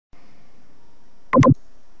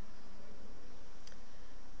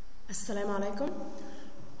Assalamu alaikum.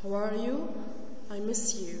 How are you? I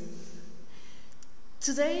miss you.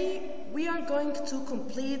 Today we are going to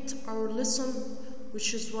complete our lesson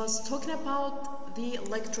which was talking about the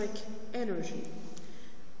electric energy.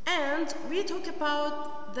 And we talk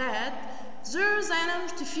about that there is an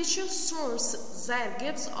artificial source that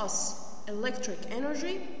gives us electric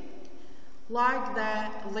energy, like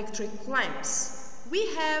the electric lamps.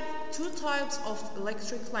 We have two types of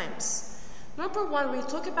electric lamps. Number one, we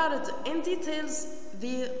talk about it in details,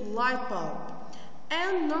 the light bulb.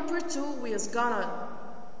 And number two, we is gonna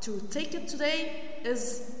to take it today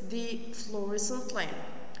is the fluorescent lamp.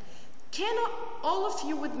 Can all of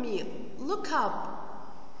you with me look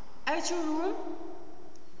up at your room?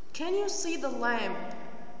 Can you see the lamp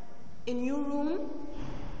in your room?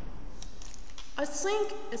 I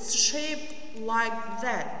think it's shaped like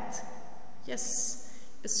that. Yes,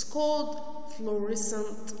 it's called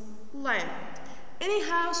fluorescent lamp. Any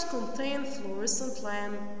house contains fluorescent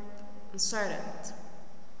lamp inside it.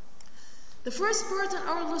 The first part in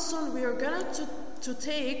our lesson we are going to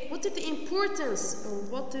take what is the importance or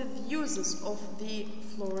what is the uses of the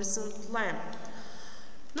fluorescent lamp.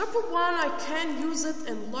 Number one, I can use it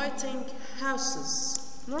in lighting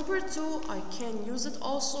houses. Number two, I can use it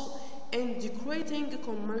also in decorating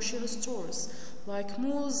commercial stores like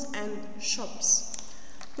malls and shops.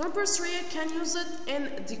 Number three, I can use it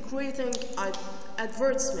in decorating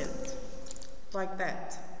advertisement like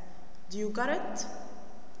that. Do you got it?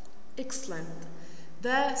 Excellent.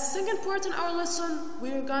 The second part in our lesson,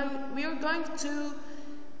 we are going to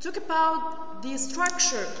talk about the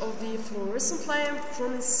structure of the fluorescent lamp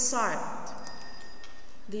from inside.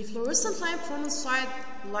 The fluorescent lamp from inside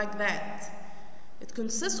like that. It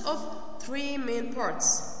consists of three main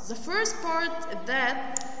parts. The first part is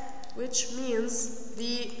that which means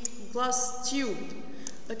the glass tube.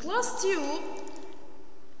 The glass tube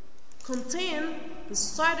contains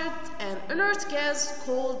inside it an inert gas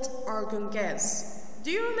called argon gas.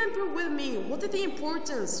 Do you remember with me what is the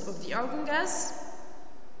importance of the argon gas?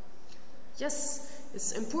 Yes,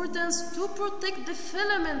 its importance to protect the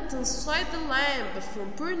filament inside the lamp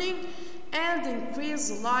from burning and increase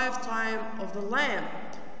the lifetime of the lamp.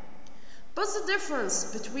 What's the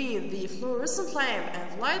difference between the fluorescent lamp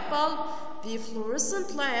and light bulb? The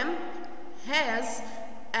fluorescent lamp has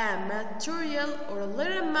a material or a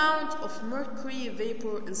little amount of mercury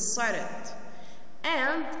vapor inside it.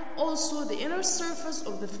 And also the inner surface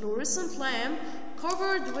of the fluorescent lamp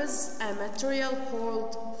covered with a material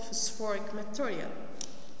called phosphoric material.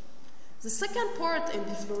 The second part in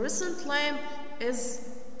the fluorescent lamp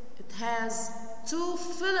is it has two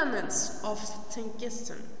filaments of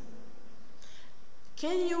tungsten.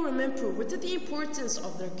 Can you remember what is the importance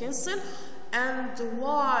of the tungsten and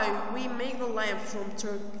why we make the lamp from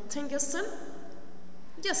tungsten?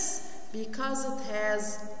 Yes, because it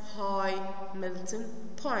has high melting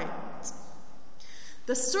point.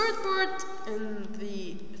 The third part in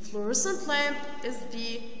the fluorescent lamp is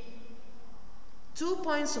the 2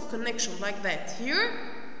 points of connection like that, here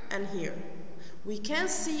and here. We can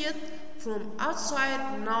see it from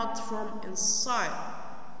outside, not from inside.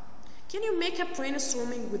 Can you make a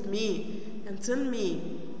brainstorming with me and tell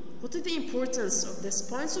me what is the importance of these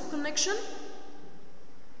points of connection?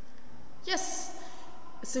 Yes,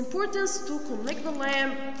 it's important to connect the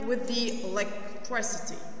lamp with the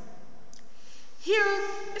electricity. Here,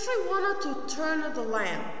 if I wanted to turn the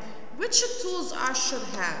lamp, which tools I should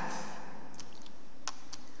have?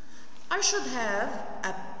 I should have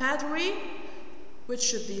a battery,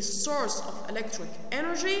 which is the source of electric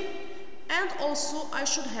energy, and also I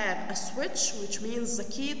should have a switch, which means the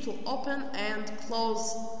key to open and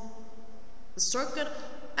close the circuit,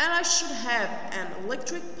 and I should have an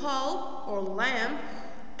electric bulb or lamp,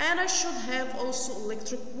 and I should have also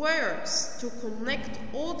electric wires to connect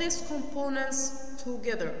all these components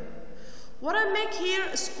together. What I make here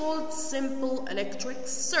is called simple electric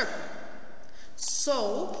circuit.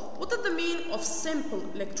 So, what is the meaning of simple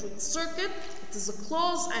electric circuit? It is a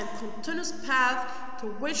closed and continuous path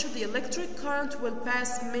through which the electric current will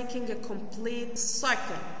pass, making a complete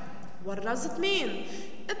cycle. What does it mean?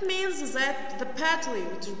 It means that the battery,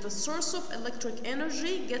 which is the source of electric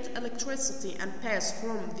energy, gets electricity and pass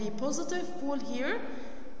from the positive pole here,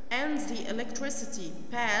 and the electricity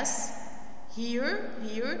pass here,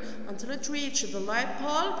 until it reaches the light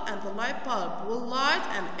bulb, and the light bulb will light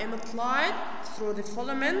and emit light through the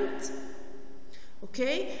filament.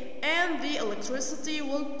 Okay, and the electricity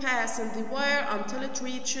will pass in the wire until it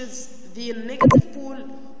reaches the negative pole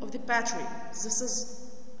of the battery. This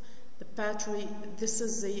is the battery, this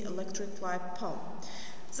is the electric light bulb.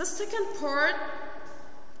 The second part,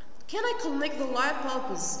 can I connect the light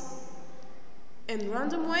bulbs in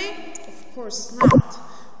random way? Of course not.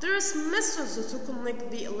 There is methods to connect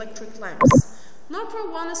the electric lamps. Number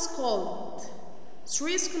one is called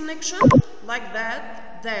series connection, like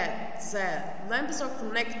that the lamps are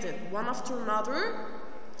connected one after another.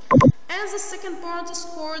 And the second part is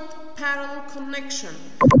called parallel connection,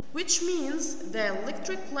 which means the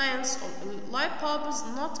electric lamps or light bulb is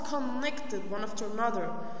not connected one after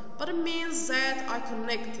another, but it means that I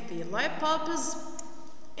connect the light bulbs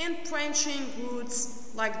in branching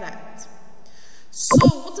roots like that. So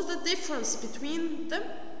what is the difference between them?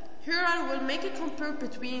 Here I will make a compare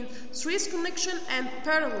between series connection and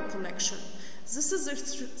parallel connection. This is a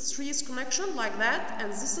series connection like that,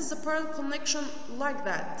 and this is a parallel connection like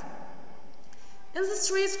that. In the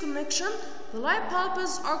series connection, the light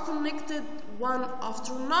bulbs are connected one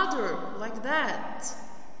after another, like that.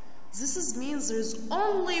 This means there is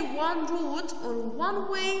only one route or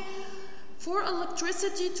one way for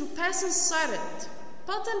electricity to pass inside it.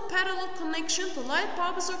 But in parallel connection, the light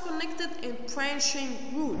bulbs are connected in branching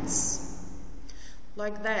routes,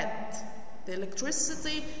 like that. The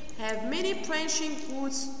electricity have many branching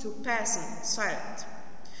routes to pass inside it.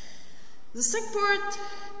 The second part,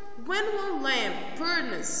 when one lamp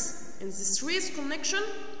burns in the series connection,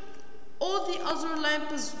 all the other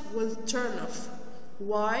lamps will turn off.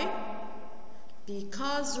 Why?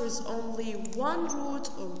 Because there is only one route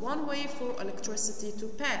or one way for electricity to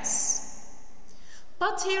pass.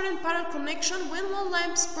 But here in parallel connection, when one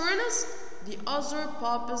lamp burns, the other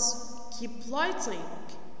bulbs keep lighting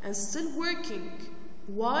and still working.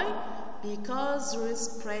 Why? Because there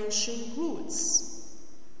is branching routes.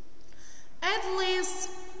 At least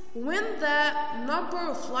when the number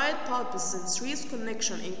of light bulbs in series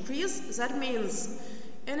connection increase, that means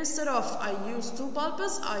instead of I use 2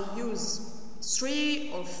 bulbs, I use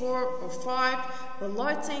 3 or 4 or 5, the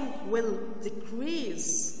lighting will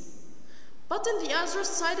decrease. But on the other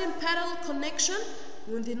side, in parallel connection,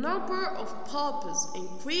 when the number of bulbs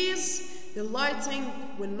increase, the lighting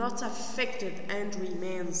will not affected and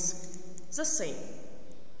remains the same.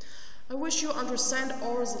 I wish you understand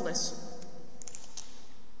all the lesson.